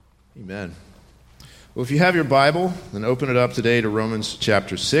Amen. Well, if you have your Bible, then open it up today to Romans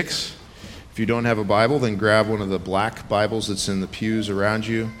chapter 6. If you don't have a Bible, then grab one of the black Bibles that's in the pews around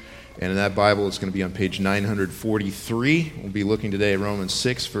you. And in that Bible, it's going to be on page 943. We'll be looking today at Romans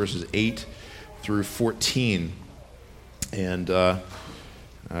 6, verses 8 through 14. And I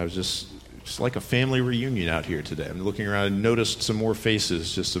was just like a family reunion out here today. I'm looking around and noticed some more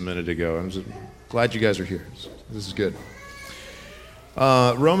faces just a minute ago. I'm just glad you guys are here. This is good.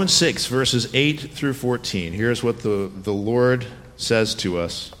 Romans 6, verses 8 through 14. Here's what the Lord says to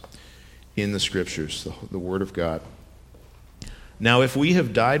us in the Scriptures, the Word of God. Now, if we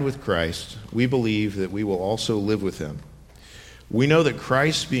have died with Christ, we believe that we will also live with him. We know that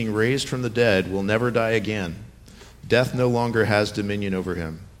Christ, being raised from the dead, will never die again. Death no longer has dominion over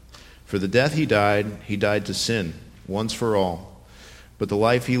him. For the death he died to sin, once for all. But the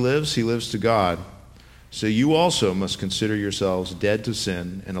life he lives to God. So you also must consider yourselves dead to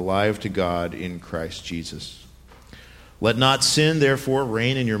sin and alive to God in Christ Jesus. Let not sin, therefore,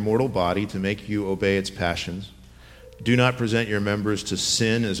 reign in your mortal body to make you obey its passions. Do not present your members to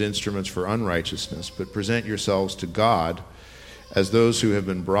sin as instruments for unrighteousness, but present yourselves to God as those who have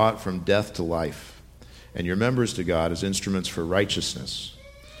been brought from death to life, and your members to God as instruments for righteousness.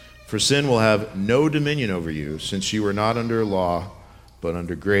 For sin will have no dominion over you, since you are not under law, but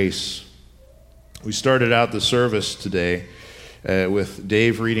under grace. We started out the service today with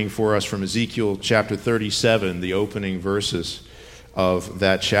Dave reading for us from Ezekiel chapter 37, the opening verses of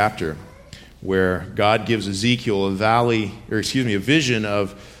that chapter, where God gives Ezekiel a vision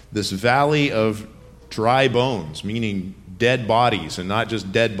of this valley of dry bones, meaning dead bodies, and not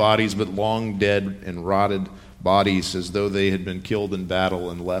just dead bodies, but long dead and rotted bodies, as though they had been killed in battle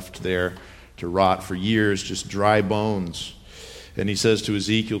and left there to rot for years, just dry bones. And he says to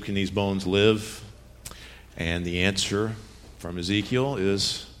Ezekiel, can these bones live? And the answer from Ezekiel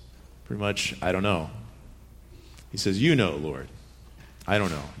is pretty much, I don't know. He says, you know, Lord. I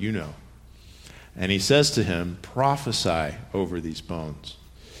don't know. You know. And he says to him, prophesy over these bones.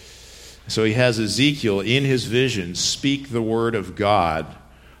 So he has Ezekiel in his vision speak the word of God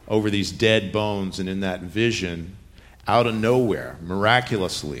over these dead bones. And in that vision, out of nowhere,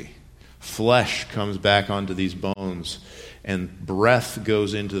 miraculously, flesh comes back onto these bones, and breath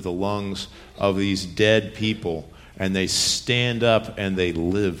goes into the lungs of these dead people, and they stand up and they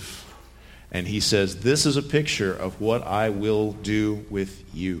live. And he says, this is a picture of what I will do with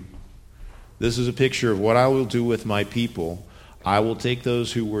you. This is a picture of what I will do with my people. I will take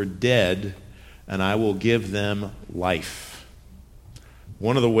those who were dead and I will give them life.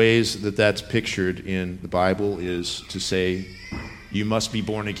 One of the ways that that's pictured in the Bible is to say, you must be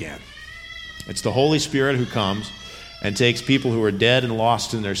born again. It's the Holy Spirit who comes and takes people who are dead and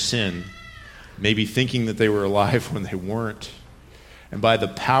lost in their sin, maybe thinking that they were alive when they weren't. And by the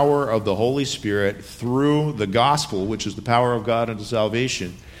power of the Holy Spirit, through the gospel, which is the power of God unto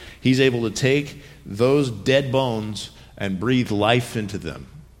salvation, he's able to take those dead bones and breathe life into them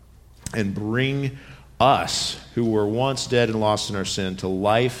and bring us, who were once dead and lost in our sin, to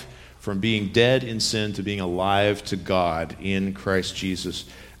life, from being dead in sin to being alive to God in Christ Jesus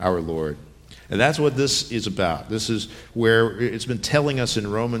our Lord. And that's what this is about. This is where it's been telling us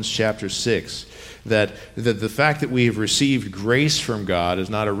in Romans chapter 6 that the fact that we have received grace from God is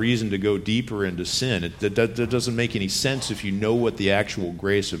not a reason to go deeper into sin. It doesn't make any sense if you know what the actual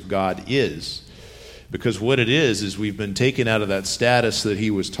grace of God is. Because what it is we've been taken out of that status that he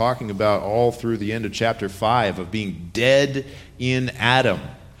was talking about all through the end of chapter 5 of being dead in Adam,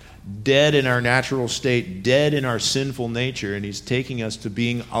 dead in our natural state, dead in our sinful nature, and he's taking us to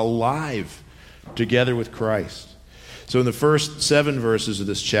being alive together with Christ. So in the first 7 verses of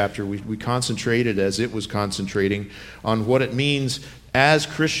this chapter, we concentrated, as it was concentrating, on what it means as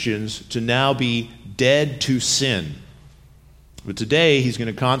Christians to now be dead to sin. But today he's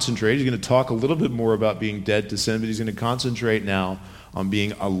going to talk a little bit more about being dead to sin, but he's going to concentrate now on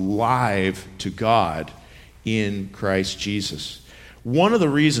being alive to God in Christ Jesus. One of the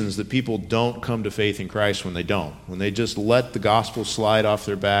reasons that people don't come to faith in Christ when they just let the gospel slide off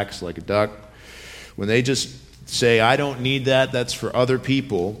their backs like a duck, when they just say, I don't need that, that's for other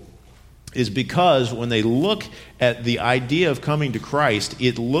people, is because when they look at the idea of coming to Christ,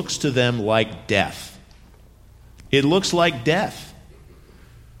 it looks to them like death. It looks like death.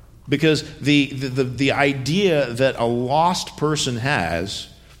 Because the idea that a lost person has,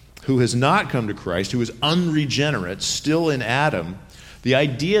 who has not come to Christ, who is unregenerate, still in Adam, the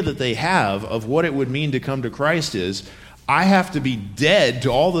idea that they have of what it would mean to come to Christ is, I have to be dead to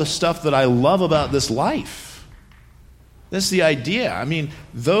all the stuff that I love about this life. That's the idea. I mean,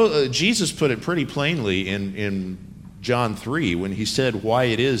 though Jesus put it pretty plainly in John 3 when he said why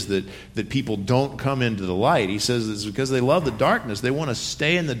it is that people don't come into the light. He says it's because they love the darkness. They want to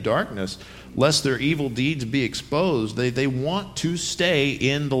stay in the darkness lest their evil deeds be exposed. They want to stay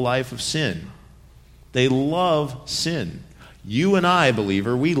in the life of sin. They love sin. You and I,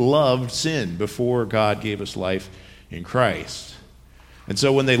 believer, we loved sin before God gave us life in Christ. And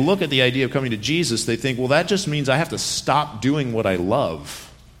so when they look at the idea of coming to Jesus, they think, well, that just means I have to stop doing what I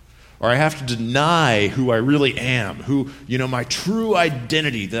love. Or I have to deny who I really am, my true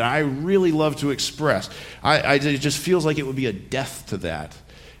identity that I really love to express. It just feels like it would be a death to that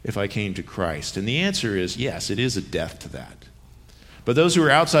if I came to Christ. And the answer is, yes, it is a death to that. But those who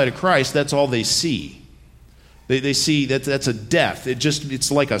are outside of Christ, that's all they see. They see that's a death.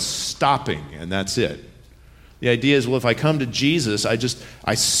 It's like a stopping, and that's it. The idea is, well, if I come to Jesus,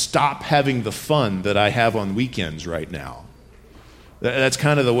 I stop having the fun that I have on weekends right now. That's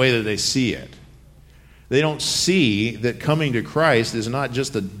kind of the way that they see it. They don't see that coming to Christ is not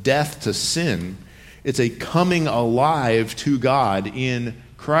just a death to sin, it's a coming alive to God in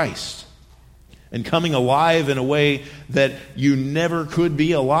Christ. And coming alive in a way that you never could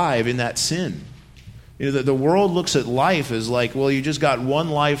be alive in that sin. The world looks at life as like, well, you just got one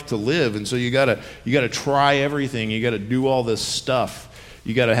life to live, and so you got to try everything. You got to do all this stuff.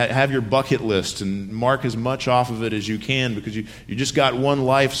 You got to have your bucket list and mark as much off of it as you can because you just got one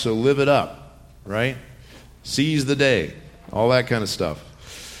life, so live it up, right? Seize the day, all that kind of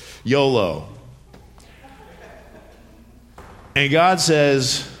stuff. YOLO. And God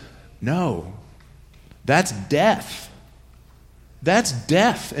says, no, that's death. That's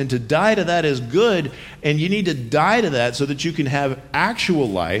death, and to die to that is good, and you need to die to that so that you can have actual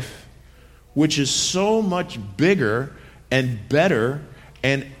life, which is so much bigger and better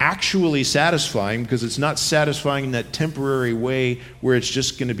and actually satisfying, because it's not satisfying in that temporary way where it's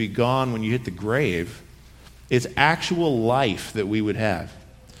just going to be gone when you hit the grave. It's actual life that we would have.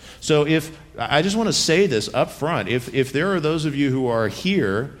 So I just want to say this up front, if there are those of you who are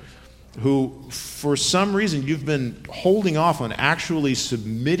here who, for some reason, you've been holding off on actually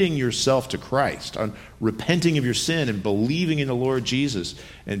submitting yourself to Christ, on repenting of your sin and believing in the Lord Jesus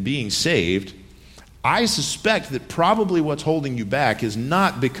and being saved, I suspect that probably what's holding you back is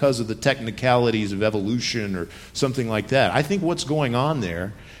not because of the technicalities of evolution or something like that. I think what's going on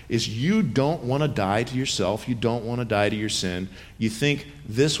there is you don't want to die to yourself. You don't want to die to your sin. You think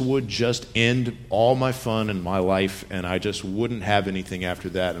this would just end all my fun in my life and I just wouldn't have anything after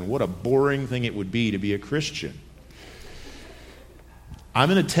that. And what a boring thing it would be to be a Christian. I'm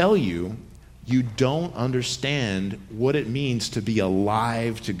going to tell you, you don't understand what it means to be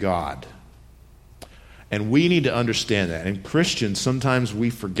alive to God. And we need to understand that. And Christians, sometimes we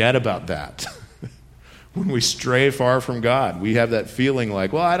forget about that. When we stray far from God, we have that feeling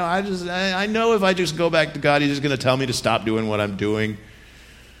like, well, I know if I just go back to God, He's just going to tell me to stop doing what I'm doing.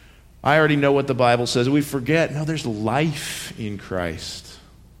 I already know what the Bible says. We forget, no, there's life in Christ.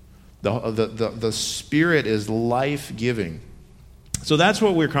 The Spirit is life-giving. So that's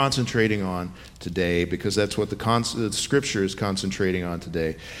what we're concentrating on today, because that's what the Scripture is concentrating on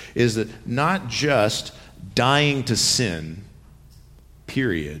today, is that not just dying to sin,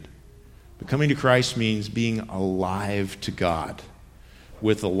 period, but coming to Christ means being alive to God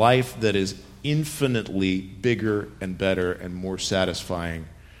with a life that is infinitely bigger and better and more satisfying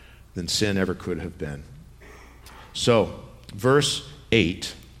than sin ever could have been. So, verse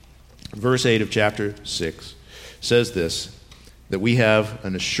 8 of chapter 6 says this, that we have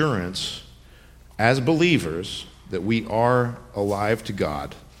an assurance as believers that we are alive to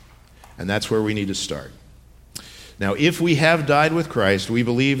God, and that's where we need to start. Now, if we have died with Christ, we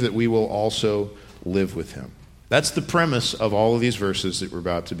believe that we will also live with Him. That's the premise of all of these verses that we're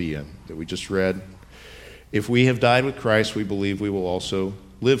about to be in, that we just read. If we have died with Christ, we believe we will also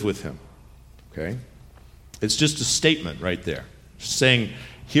live with Him. Okay? It's just a statement right there, saying,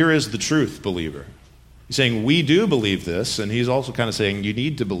 here is the truth, believer. He's saying, we do believe this, and he's also kind of saying, you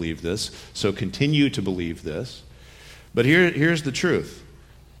need to believe this, so continue to believe this. But here's the truth.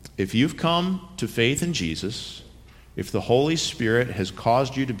 If you've come to faith in Jesus, if the Holy Spirit has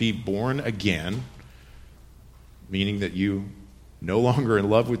caused you to be born again, meaning that you no longer in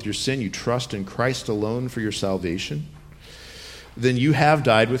love with your sin, you trust in Christ alone for your salvation, then you have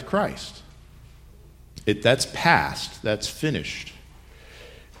died with Christ. That's past, that's finished.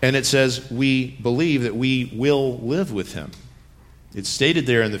 And it says we believe that we will live with Him. It's stated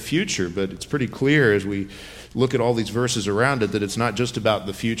there in the future, but it's pretty clear as we look at all these verses around it that it's not just about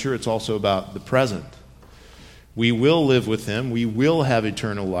the future, it's also about the present. We will live with Him, we will have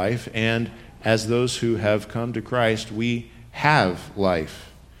eternal life, and as those who have come to Christ, we have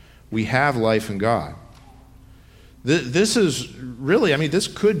life. We have life in God. This is really, this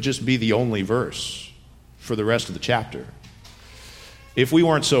could just be the only verse for the rest of the chapter. If we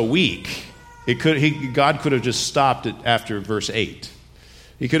weren't so weak, God could have just stopped it after verse 8.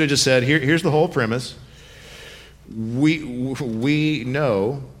 He could have just said, here's the whole premise. We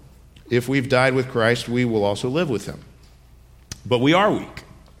know if we've died with Christ, we will also live with him. But we are weak.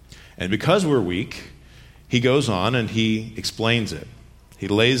 And because we're weak, he goes on and he explains it. He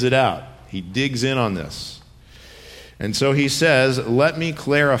lays it out. He digs in on this. And so he says, let me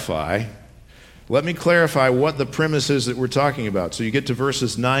clarify what the premise is that we're talking about. So you get to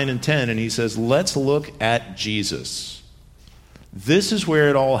verses 9 and 10, and he says, let's look at Jesus. This is where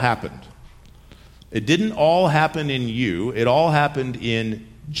it all happened. It didn't all happen in you. It all happened in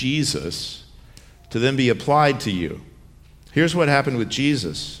Jesus to then be applied to you. Here's what happened with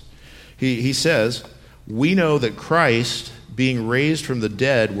Jesus. He says, we know that Christ, being raised from the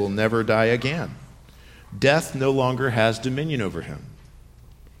dead, will never die again. Death no longer has dominion over him.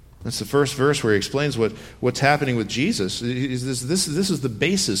 That's the first verse where he explains what's happening with Jesus. This is the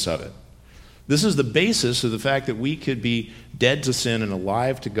basis of it. This is the basis of the fact that we could be dead to sin and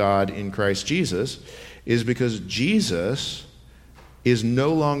alive to God in Christ Jesus, is because Jesus is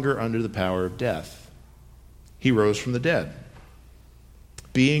no longer under the power of death. He rose from the dead.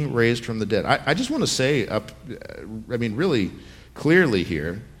 Being raised from the dead. I just want to say, really clearly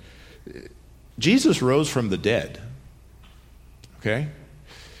here, Jesus rose from the dead. Okay?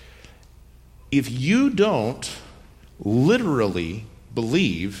 If you don't literally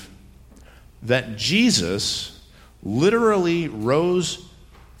believe that Jesus literally rose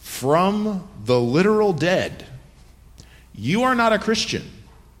from the literal dead, you are not a Christian.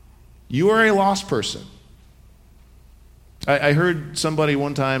 You are a lost person. I heard somebody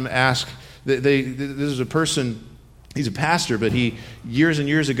one time ask, this is a person, he's a pastor, but years and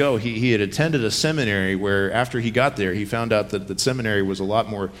years ago, he had attended a seminary where after he got there, he found out that the seminary was a lot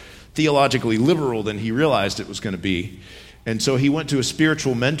more theologically liberal than he realized it was going to be. And so he went to a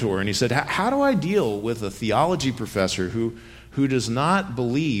spiritual mentor and he said, how do I deal with a theology professor who does not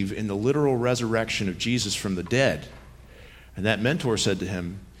believe in the literal resurrection of Jesus from the dead? And that mentor said to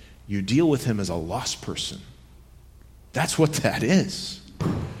him, you deal with him as a lost person. That's what that is.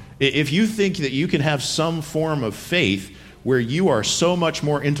 If you think that you can have some form of faith where you are so much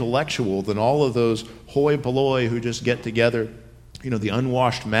more intellectual than all of those hoi polloi who just get together, the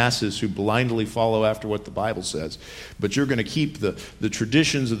unwashed masses who blindly follow after what the Bible says, but you're going to keep the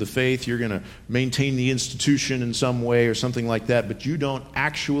traditions of the faith, you're going to maintain the institution in some way or something like that, but you don't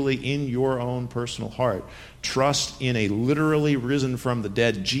actually in your own personal heart trust in a literally risen from the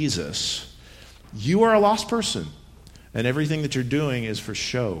dead Jesus, you are a lost person. And everything that you're doing is for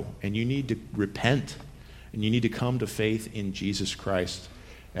show. And you need to repent. And you need to come to faith in Jesus Christ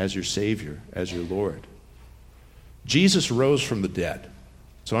as your Savior, as your Lord. Jesus rose from the dead.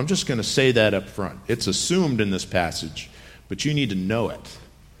 So I'm just going to say that up front. It's assumed in this passage, but you need to know it.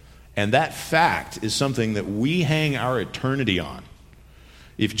 And that fact is something that we hang our eternity on.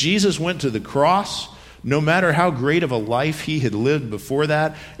 If Jesus went to the cross, no matter how great of a life he had lived before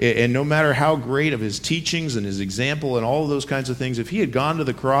that, and no matter how great of his teachings and his example and all of those kinds of things, if he had gone to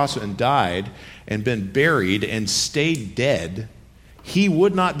the cross and died and been buried and stayed dead, he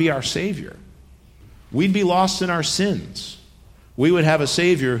would not be our Savior. We'd be lost in our sins. We would have a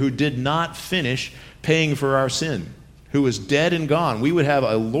Savior who did not finish paying for our sin, who was dead and gone. We would have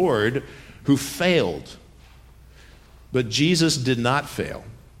a Lord who failed. But Jesus did not fail.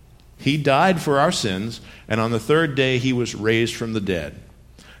 He died for our sins, and on the third day he was raised from the dead.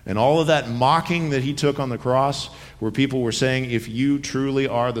 And all of that mocking that he took on the cross, where people were saying, if you truly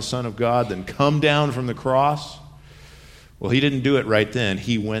are the Son of God, then come down from the cross. Well, he didn't do it right then.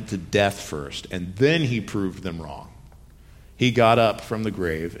 He went to death first, and then he proved them wrong. He got up from the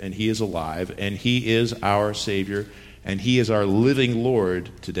grave, and he is alive, and he is our Savior, and he is our living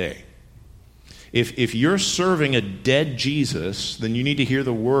Lord today. If you're serving a dead Jesus, then you need to hear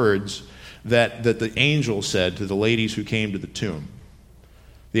the words that the angel said to the ladies who came to the tomb.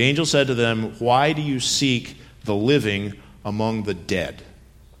 The angel said to them, why do you seek the living among the dead?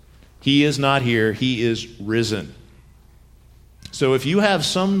 He is not here, he is risen. So if you have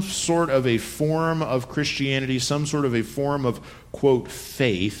some sort of a form of Christianity, some sort of a form of, quote,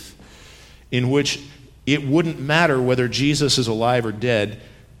 faith, in which it wouldn't matter whether Jesus is alive or dead,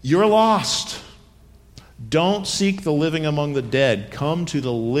 you're lost. Don't seek the living among the dead. Come to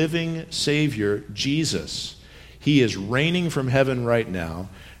the living Savior, Jesus. He is reigning from heaven right now,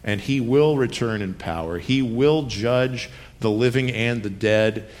 and he will return in power. He will judge the living and the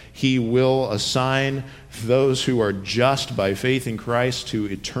dead. He will assign those who are just by faith in Christ to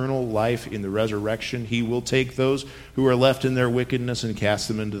eternal life in the resurrection. He will take those who are left in their wickedness and cast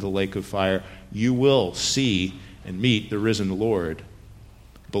them into the lake of fire. You will see and meet the risen Lord.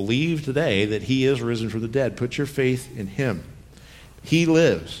 Believe today that he is risen from the dead. Put your faith in him. He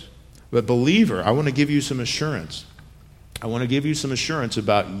lives. But believer, I want to give you some assurance. I want to give you some assurance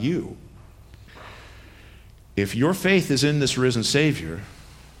about you. If your faith is in this risen Savior,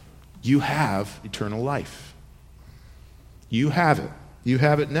 you have eternal life. You have it. You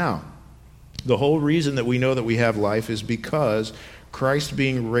have it now. The whole reason that we know that we have life is because Christ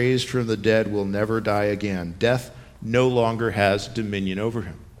being raised from the dead will never die again. Death no longer has dominion over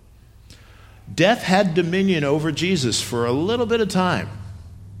him. Death had dominion over Jesus for a little bit of time.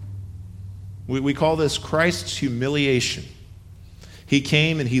 We call this Christ's humiliation. He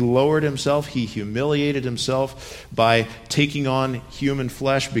came and he lowered himself. He humiliated himself by taking on human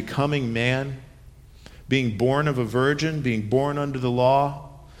flesh, becoming man, being born of a virgin, being born under the law,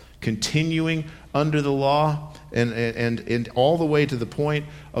 continuing under the law, and all the way to the point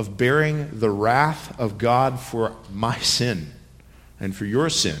of bearing the wrath of God for my sin and for your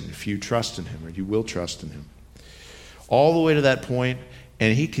sin if you trust in him, or you will trust in him. All the way to that point,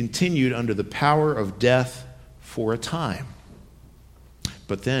 and he continued under the power of death for a time.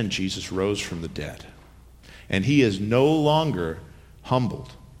 But then Jesus rose from the dead, and he is no longer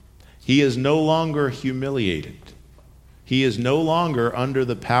humbled. He is no longer humiliated. He is no longer under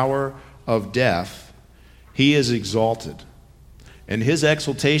the power of death. He is exalted. And his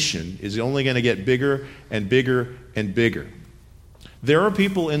exaltation is only going to get bigger and bigger and bigger. There are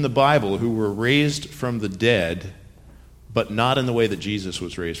people in the Bible who were raised from the dead, but not in the way that Jesus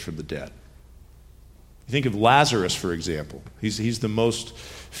was raised from the dead. You think of Lazarus, for example. He's the most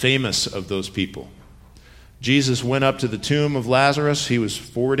famous of those people. Jesus went up to the tomb of Lazarus. He was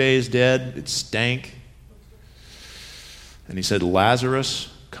 4 days dead. It stank. And he said, "Lazarus,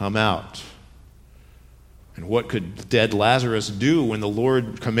 come out." And what could dead Lazarus do when the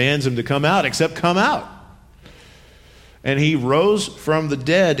Lord commands him to come out except come out? And he rose from the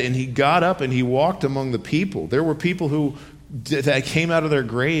dead, and he got up and he walked among the people. There were people that came out of their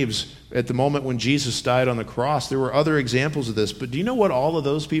graves at the moment when Jesus died on the cross. There were other examples of this. But do you know what all of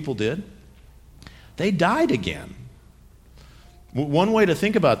those people did? They died again. One way to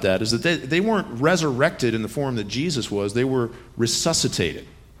think about that is that they weren't resurrected in the form that Jesus was. They were resuscitated.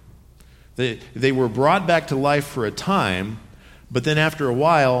 They were brought back to life for a time, but then after a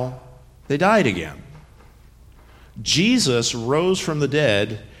while, they died again. Jesus rose from the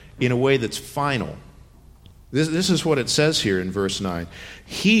dead in a way that's final. This is what it says here in verse 9.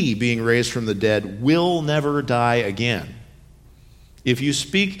 He, being raised from the dead, will never die again. If you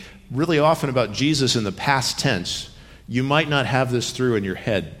speak really often about Jesus in the past tense, you might not have this through in your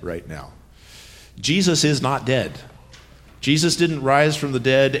head right now. Jesus is not dead. Jesus didn't rise from the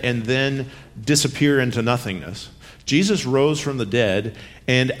dead and then disappear into nothingness. Jesus rose from the dead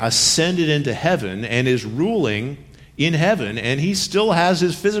and ascended into heaven and is ruling in heaven, and he still has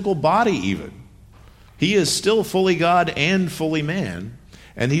his physical body even. He is still fully God and fully man,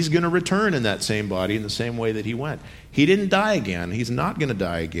 and he's going to return in that same body in the same way that he went. He didn't die again. He's not going to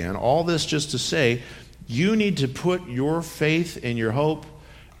die again. All this just to say, you need to put your faith and your hope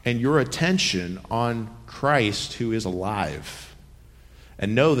and your attention on Christ who is alive.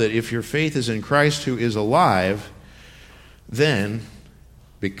 And know that if your faith is in Christ who is alive, then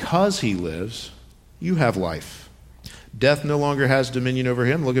because he lives, you have life. Death no longer has dominion over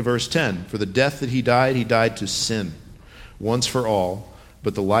him. Look at verse 10. For the death that he died to sin once for all,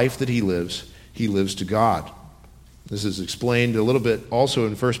 but the life that he lives to God. This is explained a little bit also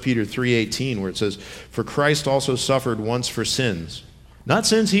in 1 Peter 3:18, where it says, "For Christ also suffered once for sins." Not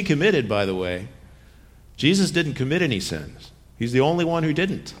sins he committed, by the way. Jesus didn't commit any sins. He's the only one who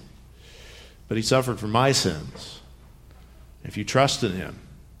didn't. But he suffered for my sins. If you trust in him,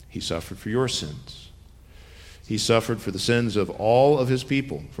 he suffered for your sins. He suffered for the sins of all of his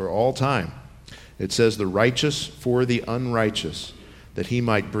people for all time. It says, the righteous for the unrighteous, that he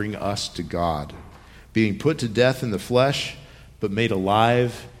might bring us to God, being put to death in the flesh, but made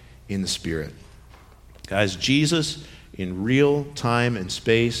alive in the spirit. Guys, Jesus in real time and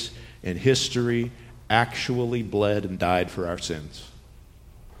space and history actually bled and died for our sins,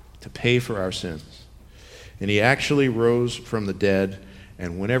 to pay for our sins. And he actually rose from the dead.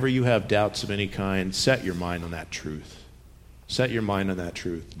 And whenever you have doubts of any kind, set your mind on that truth. Set your mind on that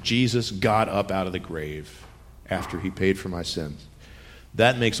truth. Jesus got up out of the grave after he paid for my sins.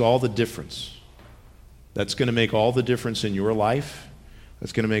 That makes all the difference That's going to make all the difference in your life.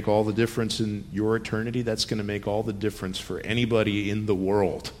 That's going to make all the difference in your eternity. That's going to make all the difference for anybody in the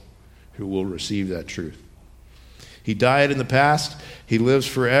world who will receive that truth. He died in the past. He lives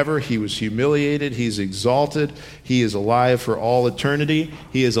forever. He was humiliated. He's exalted. He is alive for all eternity.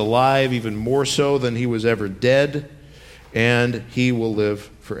 He is alive even more so than he was ever dead. And he will live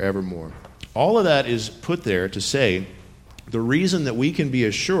forevermore. All of that is put there to say the reason that we can be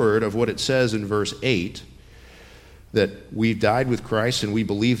assured of what it says in verse 8, that we died with Christ and we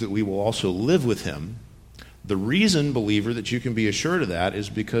believe that we will also live with him. The reason, believer, that you can be assured of that is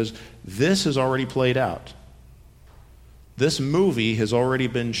because this has already played out. This movie has already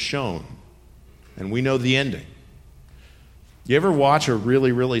been shown, and we know the ending. You ever watch a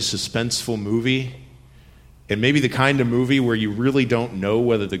really, really suspenseful movie, and maybe the kind of movie where you really don't know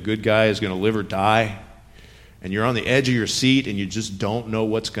whether the good guy is going to live or die, and you're on the edge of your seat and you just don't know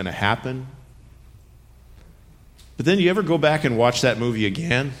what's going to happen? But then you ever go back and watch that movie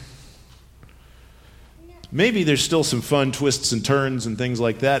again? Maybe there's still some fun twists and turns and things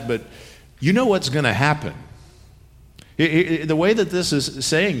like that, but you know what's going to happen. The way that this is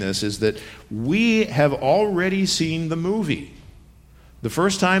saying this is that we have already seen the movie. The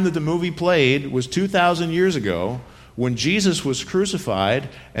first time that the movie played was 2,000 years ago when Jesus was crucified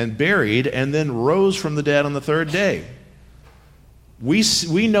and buried and then rose from the dead on the third day. We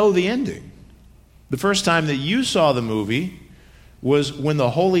know the ending. The first time that you saw the movie was when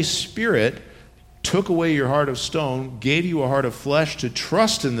the Holy Spirit took away your heart of stone, gave you a heart of flesh to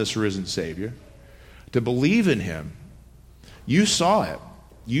trust in this risen Savior, to believe in him. You saw it.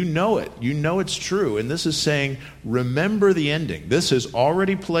 You know it. You know it's true. And this is saying, remember the ending. This has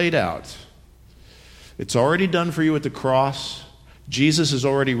already played out. It's already done for you at the cross. Jesus has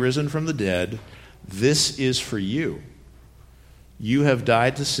already risen from the dead. This is for you. You have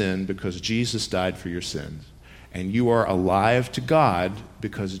died to sin because Jesus died for your sins. And you are alive to God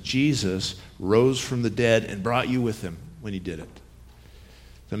because Jesus rose from the dead and brought you with him when he did it.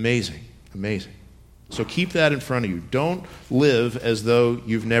 It's amazing. Amazing. So keep that in front of you. Don't live as though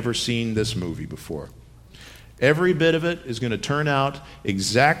you've never seen this movie before. Every bit of it is going to turn out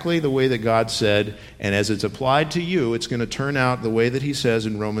exactly the way that God said, and as it's applied to you, it's going to turn out the way that he says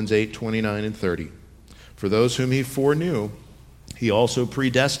in Romans 8:29 and 30. For those whom he foreknew, he also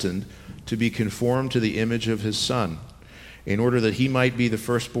predestined to be conformed to the image of his Son, in order that he might be the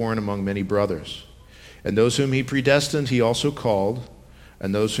firstborn among many brothers. And those whom he predestined, he also called.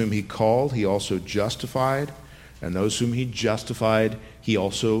 And those whom he called, he also justified. And those whom he justified, he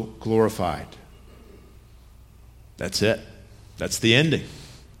also glorified. That's it. That's the ending.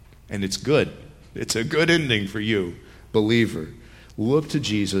 And it's good. It's a good ending for you, believer. Look to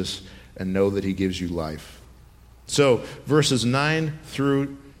Jesus and know that he gives you life. So verses 8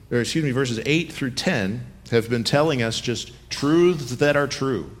 through 10 have been telling us just truths that are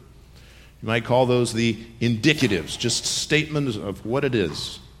true. You might call those the indicatives, just statements of what it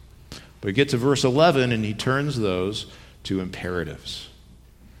is. But we get to verse 11, and he turns those to imperatives.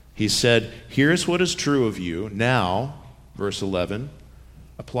 He said, here's what is true of you. Now, verse 11,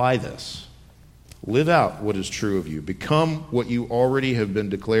 apply this. Live out what is true of you. Become what you already have been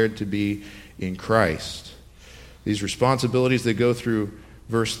declared to be in Christ. These responsibilities that go through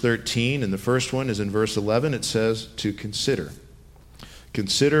verse 13, and the first one is in verse 11. It says to consider.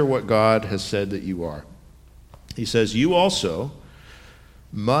 Consider what God has said that you are. He says, you also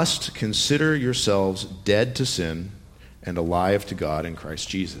must consider yourselves dead to sin and alive to God in Christ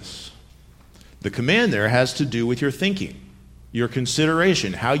Jesus. The command there has to do with your thinking, your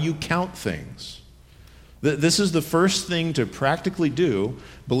consideration, how you count things. This is the first thing to practically do,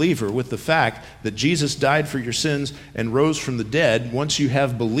 believer, with the fact that Jesus died for your sins and rose from the dead. Once you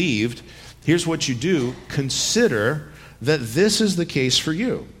have believed, here's what you do. Consider that this is the case for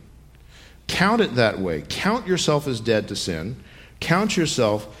you. Count it that way. Count yourself as dead to sin. Count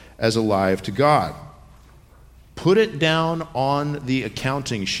yourself as alive to God. Put it down on the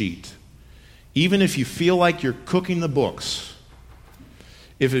accounting sheet. Even if you feel like you're cooking the books.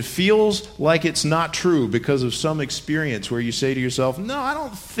 If it feels like it's not true because of some experience where you say to yourself, no, I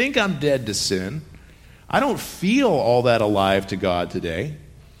don't think I'm dead to sin. I don't feel all that alive to God today.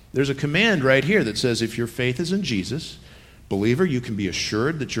 There's a command right here that says if your faith is in Jesus, believer, you can be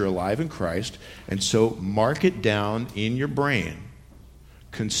assured that you're alive in Christ, and so mark it down in your brain.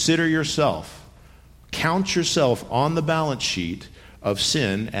 Consider yourself. Count yourself on the balance sheet of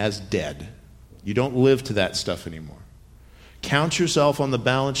sin as dead. You don't live to that stuff anymore. Count yourself on the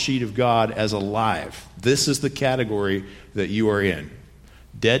balance sheet of God as alive. This is the category that you are in.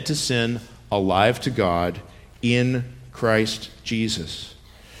 Dead to sin, alive to God in Christ Jesus.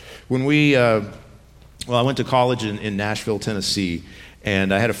 When we Well, I went to college in Nashville, Tennessee,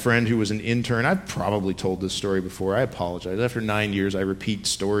 and I had a friend who was an intern. I've probably told this story before. I apologize. After 9 years, I repeat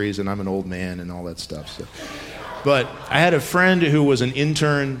stories, and I'm an old man and all that stuff. So. But I had a friend who was an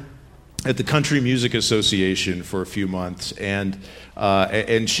intern at the Country Music Association for a few months, and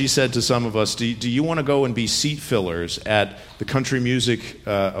she said to some of us, do you want to go and be seat fillers at the Country Music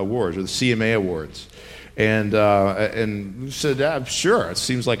Awards, or the CMA Awards? And we said, sure, it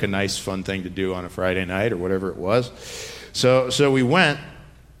seems like a nice, fun thing to do on a Friday night or whatever it was. So we went,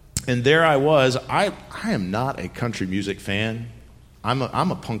 and there I was. I am not a country music fan. I'm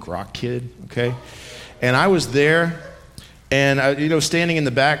a punk rock kid, okay? And I was there, and standing in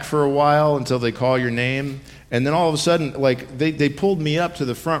the back for a while until they call your name, and then all of a sudden, like they pulled me up to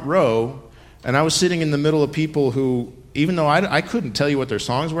the front row, and I was sitting in the middle of people who, even though I couldn't tell you what their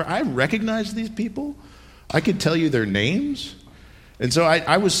songs were, I recognized these people. I could tell you their names. And so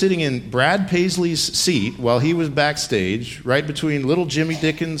I was sitting in Brad Paisley's seat while he was backstage, right between little Jimmy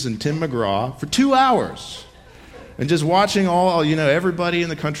Dickens and Tim McGraw, for 2 hours. And just watching everybody in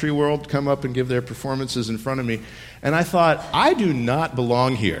the country world come up and give their performances in front of me. And I thought, I do not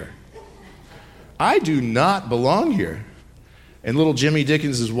belong here. I do not belong here. And little Jimmy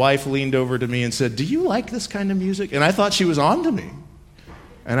Dickens' wife leaned over to me and said, do you like this kind of music? And I thought she was on to me.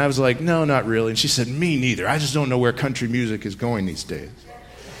 And I was like, no, not really. And she said, me neither. I just don't know where country music is going these days.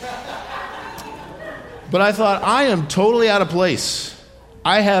 But I thought, I am totally out of place.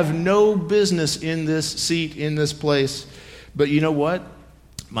 I have no business in this seat, in this place. But you know what?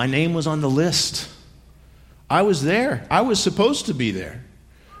 My name was on the list. I was there. I was supposed to be there.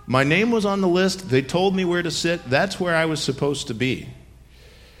 My name was on the list. They told me where to sit. That's where I was supposed to be.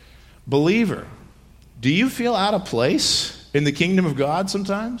 Believer, do you feel out of place in the kingdom of God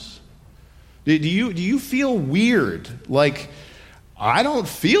sometimes? Do you feel weird? Like, I don't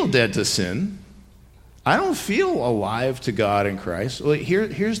feel dead to sin. I don't feel alive to God in Christ. Well,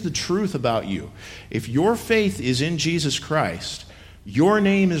 here's the truth about you. If your faith is in Jesus Christ, your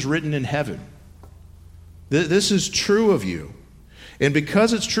name is written in heaven. This is true of you. And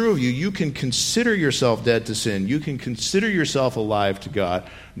because it's true of you, you can consider yourself dead to sin. You can consider yourself alive to God.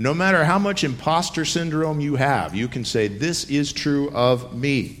 No matter how much imposter syndrome you have, you can say, this is true of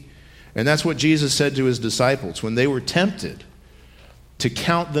me. And that's what Jesus said to his disciples when they were tempted to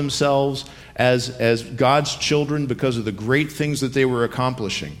count themselves as God's children because of the great things that they were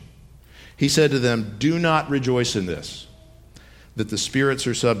accomplishing. He said to them, do not rejoice in this, that the spirits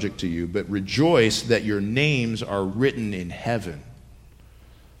are subject to you, but rejoice that your names are written in heaven.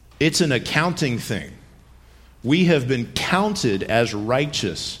 It's an accounting thing. We have been counted as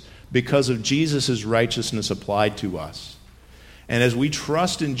righteous because of Jesus' righteousness applied to us. And as we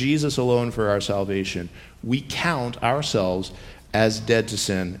trust in Jesus alone for our salvation, we count ourselves as dead to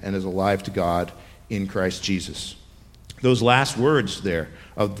sin and as alive to God in Christ Jesus. Those last words there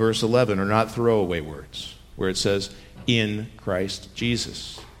of verse 11 are not throwaway words, where it says, in Christ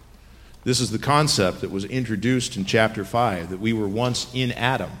Jesus. This is the concept that was introduced in chapter 5, that we were once in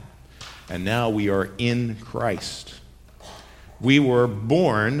Adam, and now we are in Christ. We were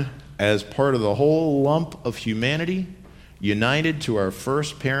born as part of the whole lump of humanity, united to our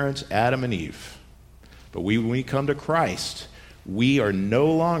first parents, Adam and Eve. But when we come to Christ, we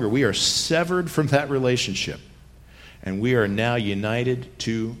are severed from that relationship, and we are now united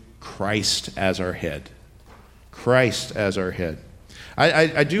to Christ as our head. Christ as our head. I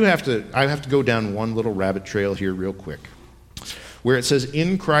have to go down one little rabbit trail here real quick, where it says,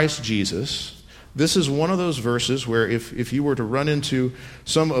 in Christ Jesus. This is one of those verses where if you were to run into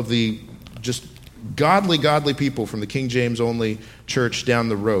some of the just godly people from the King James only church down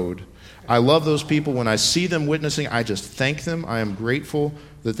the road, I love those people. When I see them witnessing, I just thank them. I am grateful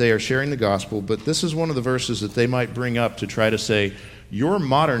that they are sharing the gospel. But this is one of the verses that they might bring up to try to say, your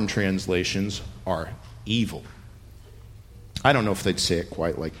modern translations are evil. I don't know if they'd say it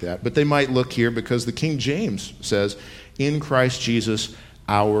quite like that, but they might look here because the King James says, in Christ Jesus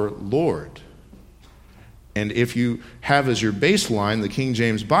our Lord. And if you have as your baseline the King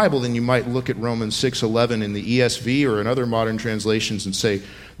James Bible, then you might look at Romans 6:11 in the ESV or in other modern translations and say,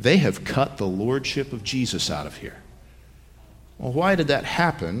 they have cut the lordship of Jesus out of here. Well, why did that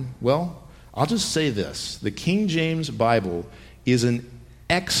happen? Well, I'll just say this. The King James Bible is an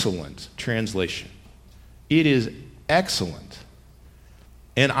excellent translation. It is excellent.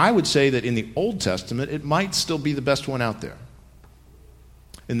 And I would say that in the Old Testament, it might still be the best one out there.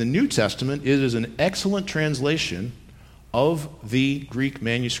 In the New Testament, it is an excellent translation of the Greek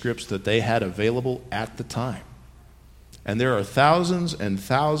manuscripts that they had available at the time. And there are thousands and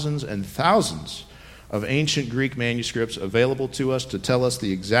thousands and thousands of ancient Greek manuscripts available to us to tell us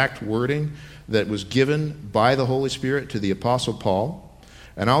the exact wording that was given by the Holy Spirit to the Apostle Paul.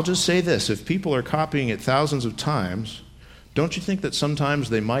 And I'll just say this, if people are copying it thousands of times, don't you think that sometimes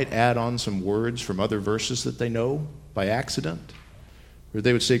they might add on some words from other verses that they know by accident? Or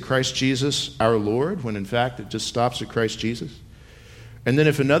they would say Christ Jesus our Lord, when in fact it just stops at Christ Jesus. And then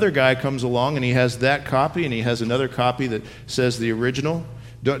if another guy comes along and he has that copy and he has another copy that says the original,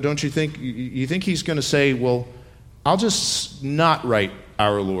 don't you think he's going to say, well, I'll just not write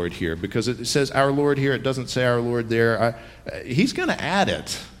our Lord here because it says our Lord here, it doesn't say our Lord there. He's going to add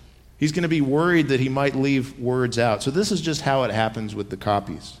it. He's going to be worried that he might leave words out. So this is just how it happens with the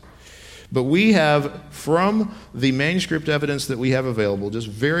copies. But we have, from the manuscript evidence that we have available, just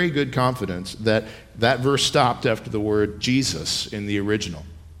very good confidence that that verse stopped after the word Jesus in the original.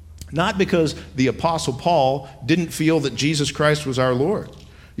 Not because the Apostle Paul didn't feel that Jesus Christ was our Lord.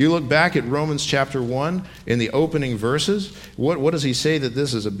 You look back at Romans chapter 1 in the opening verses, what does he say that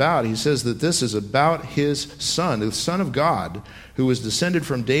this is about? He says that this is about his Son, the Son of God, who was descended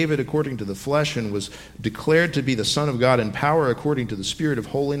from David according to the flesh and was declared to be the Son of God in power according to the Spirit of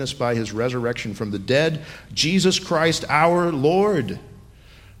holiness by his resurrection from the dead, Jesus Christ our Lord.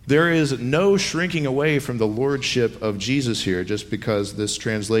 There is no shrinking away from the lordship of Jesus here just because this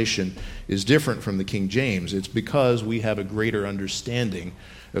translation is different from the King James. It's because we have a greater understanding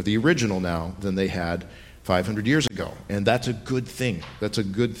of the original now than they had 500 years ago. And that's a good thing. That's a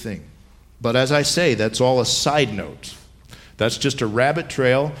good thing. But as I say, that's all a side note. That's just a rabbit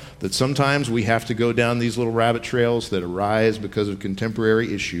trail that sometimes we have to go down these little rabbit trails that arise because of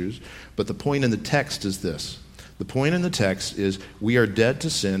contemporary issues. But the point in the text is this. The point in the text is we are dead to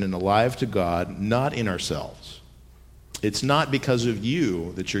sin and alive to God, not in ourselves. It's not because of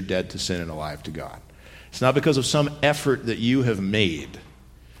you that you're dead to sin and alive to God. It's not because of some effort that you have made.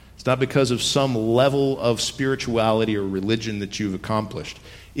 It's not because of some level of spirituality or religion that you've accomplished.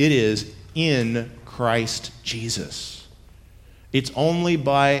 It is in Christ Jesus. It's only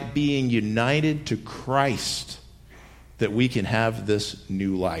by being united to Christ that we can have this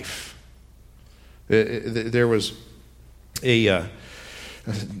new life. There was a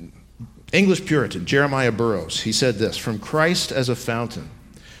English Puritan, Jeremiah Burroughs. He said this, "From Christ as a fountain,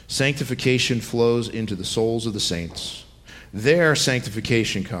 sanctification flows into the souls of the saints. There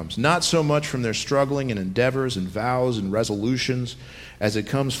sanctification comes, not so much from their struggling and endeavors and vows and resolutions, as it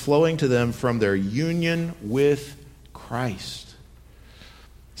comes flowing to them from their union with Christ."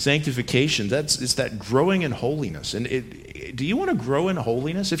 Sanctification, it's that growing in holiness. And do you want to grow in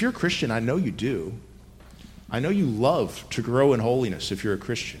holiness? If you're a Christian, I know you do. I know you love to grow in holiness if you're a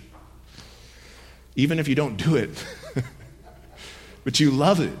Christian. Even if you don't do it. But you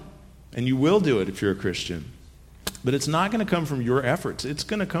love it. And you will do it if you're a Christian. But it's not going to come from your efforts. It's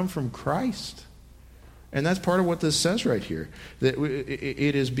going to come from Christ. And that's part of what this says right here. That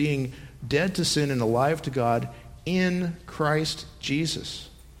it is being dead to sin and alive to God in Christ Jesus.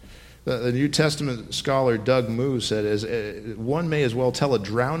 The New Testament scholar Doug Moo said, one may as well tell a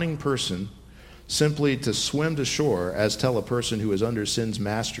drowning person simply to swim to shore as tell a person who is under sin's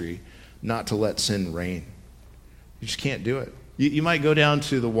mastery not to let sin reign. You just can't do it. You might go down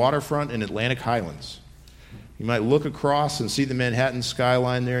to the waterfront in Atlantic Highlands. You might look across and see the Manhattan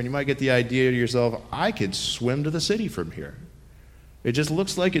skyline there, and you might get the idea to yourself, I could swim to the city from here. It just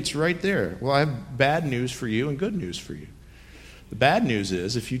looks like it's right there. Well, I have bad news for you and good news for you. The bad news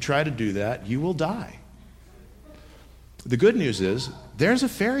is, if you try to do that, you will die. The good news is, there's a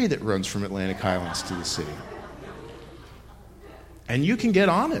ferry that runs from Atlantic Highlands to the city. And you can get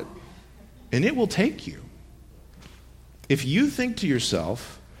on it, and it will take you. If you think to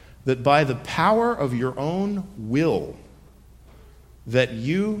yourself that by the power of your own will, that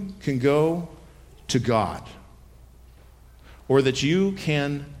you can go to God, or that you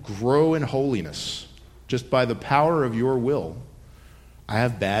can grow in holiness just by the power of your will, I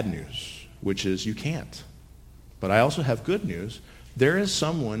have bad news, which is you can't. But I also have good news. There is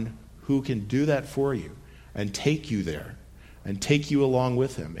someone who can do that for you and take you there and take you along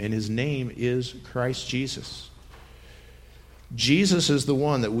with him. And his name is Christ Jesus. Jesus is the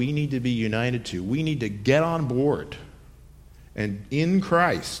one that we need to be united to. We need to get on board. And in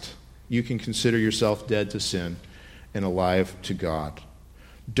Christ, you can consider yourself dead to sin and alive to God.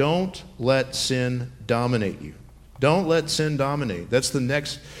 Don't let sin dominate you. Don't let sin dominate. That's the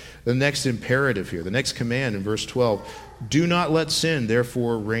next imperative here, the next command in verse 12. Do not let sin,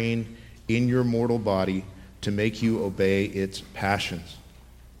 therefore, reign in your mortal body to make you obey its passions.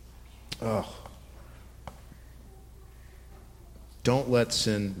 Oh. Don't let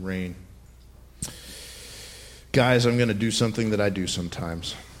sin reign. Guys, I'm going to do something that I do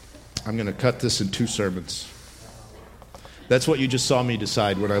sometimes. I'm going to cut this in 2 sermons. That's what you just saw me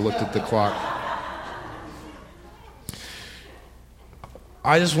decide when I looked at the clock.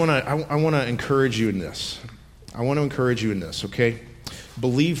 I want to encourage you in this. I want to encourage you in this, okay?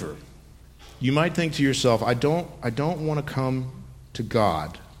 Believer, you might think to yourself, I don't want to come to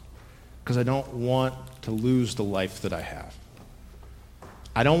God because I don't want to lose the life that I have.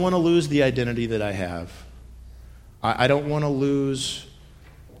 I don't want to lose the identity that I have. I don't want to lose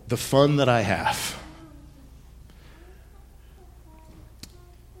the fun that I have.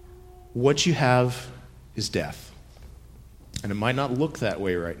 What you have is death. And it might not look that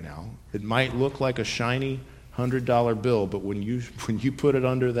way right now. It might look like a shiny $100 bill, but when you put it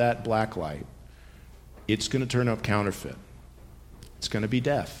under that black light, it's going to turn up counterfeit. It's going to be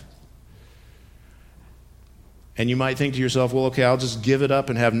death. And you might think to yourself, well, okay, I'll just give it up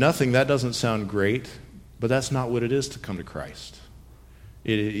and have nothing. That doesn't sound great, but that's not what it is to come to Christ.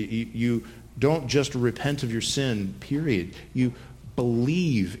 You don't just repent of your sin, period. You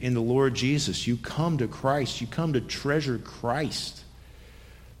believe in the Lord Jesus. You come to Christ. You come to treasure Christ,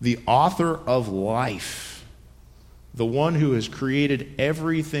 the author of life, the one who has created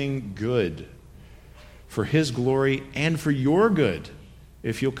everything good for his glory and for your good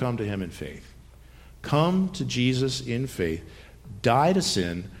if you'll come to him in faith. Come to Jesus in faith, die to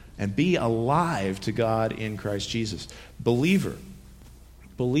sin, and be alive to God in Christ Jesus. Believer,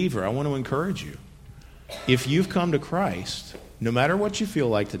 I want to encourage you. If you've come to Christ, no matter what you feel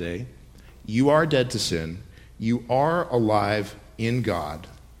like today, you are dead to sin. You are alive in God.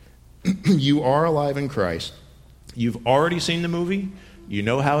 You are alive in Christ. You've already seen the movie. You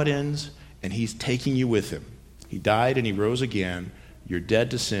know how it ends, and he's taking you with him. He died and he rose again. You're dead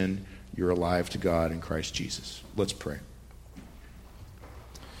to sin. You're alive to God in Christ Jesus. Let's pray.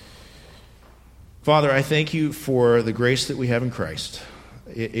 Father, I thank you for the grace that we have in Christ.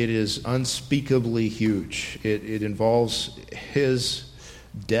 It is unspeakably huge. It involves his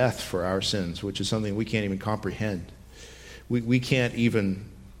death for our sins, which is something we can't even comprehend. We can't even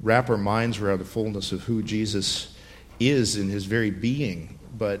wrap our minds around the fullness of who Jesus is in his very being,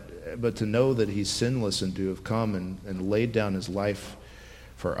 but to know that he's sinless and to have come and laid down his life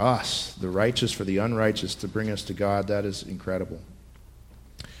for us, the righteous for the unrighteous, to bring us to God, that is incredible.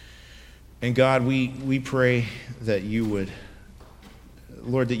 And God, we pray that you would,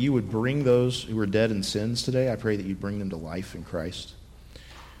 Lord, that you would bring those who are dead in sins today. I pray that you bring them to life in Christ.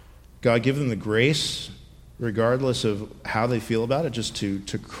 God, give them the grace, regardless of how they feel about it, just to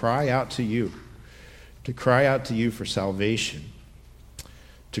cry out to you for salvation,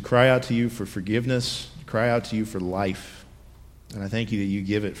 to cry out to you for forgiveness, to cry out to you for life. And I thank you that you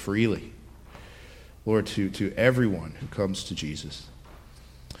give it freely, Lord, to everyone who comes to Jesus.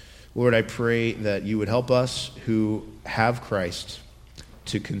 Lord, I pray that you would help us who have Christ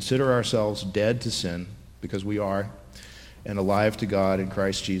to consider ourselves dead to sin, because we are, and alive to God in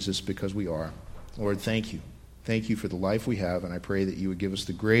Christ Jesus, because we are. Lord, thank you. Thank you for the life we have, and I pray that you would give us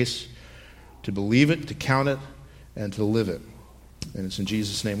the grace to believe it, to count it, and to live it. And it's in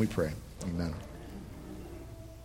Jesus' name we pray. Amen.